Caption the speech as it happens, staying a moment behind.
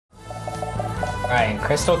Alright,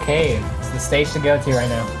 Crystal Cave. It's the stage to go to right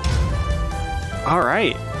now.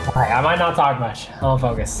 Alright. Alright, I might not talk much. I'll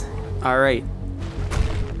focus. Alright.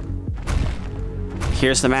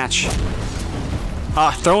 Here's the match.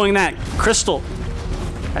 Throwing that crystal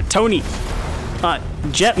at Tony.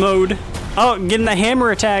 Jet mode. Oh, getting the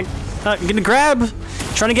hammer attack. Getting a grab.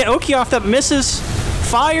 Trying to get Oki off that, misses.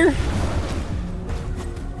 Fire.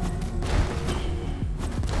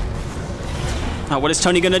 What is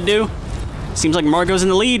Tony gonna do? Seems like Margo's in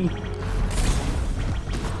the lead.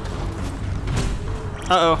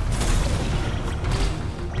 Uh-oh.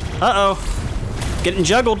 Uh-oh. Getting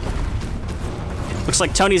juggled. Looks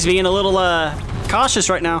like Tony's being a little, cautious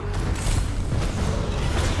right now.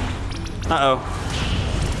 Uh-oh.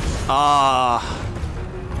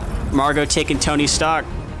 Margo taking Tony's stock.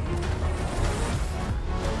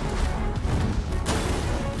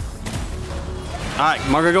 Alright,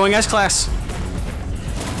 Margo going S-Class.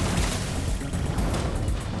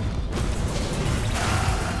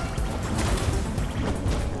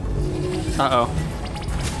 Uh-oh.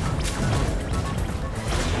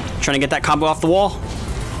 Trying to get that combo off the wall.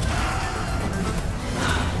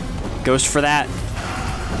 Goes for that.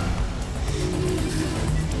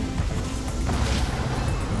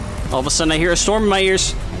 All of a sudden I hear a storm in my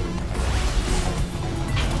ears.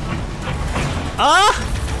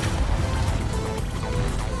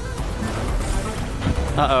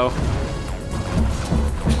 Uh-oh.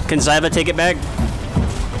 Can Zyva take it back?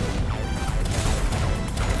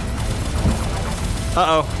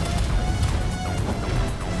 Uh-oh.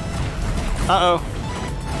 Uh-oh.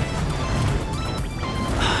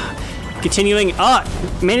 Continuing.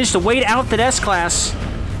 Managed to wait out that S-Class,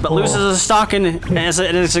 but loses a stock as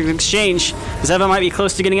an exchange. Zyva might be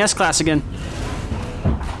close to getting S-Class again.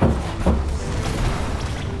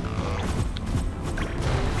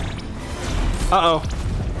 Uh-oh.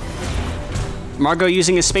 Margo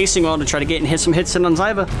using his spacing wall to try to hit some hits in on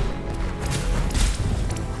Zyva.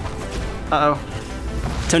 Uh-oh.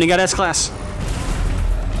 Tony got S-Class.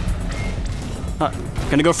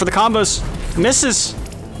 Gonna go for the combos. Misses.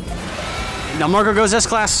 Now Margo goes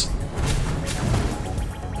S-Class.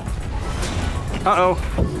 Uh-oh.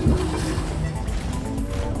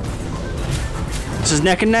 This is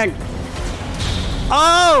neck and neck.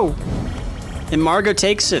 Oh! And Margo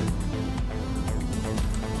takes it.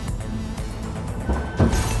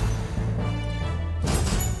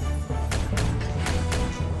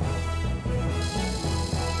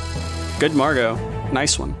 Good Margo.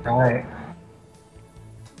 Nice one. Alright.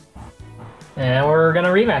 And we're gonna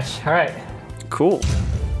rematch. Alright. Cool.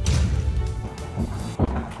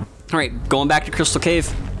 Alright, going back to Crystal Cave.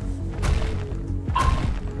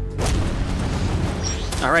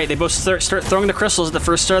 Alright, they both start throwing the crystals at the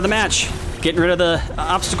first start of the match. Getting rid of the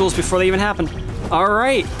obstacles before they even happen.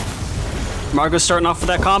 Alright. Margo's starting off with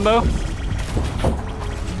that combo.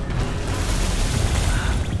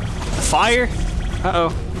 Fire.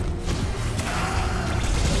 Uh-oh.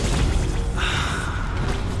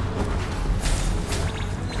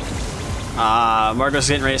 Margo's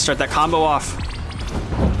getting ready to start that combo off.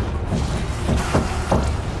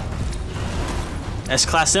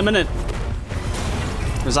 S-Class imminent.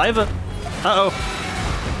 Zyva. Uh-oh.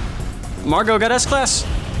 Margo got S-Class.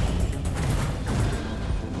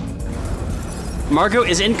 Margo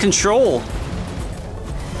is in control.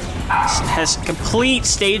 Has complete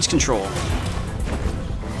stage control.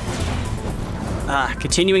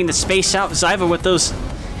 Continuing to space out Zyva with those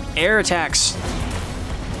air attacks.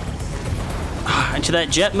 Into that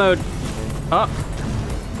jet mode.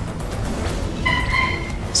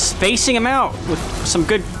 Spacing him out with some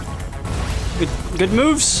good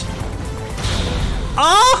moves.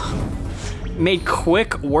 Made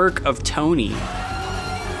quick work of Tony.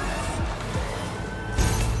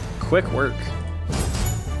 Quick work.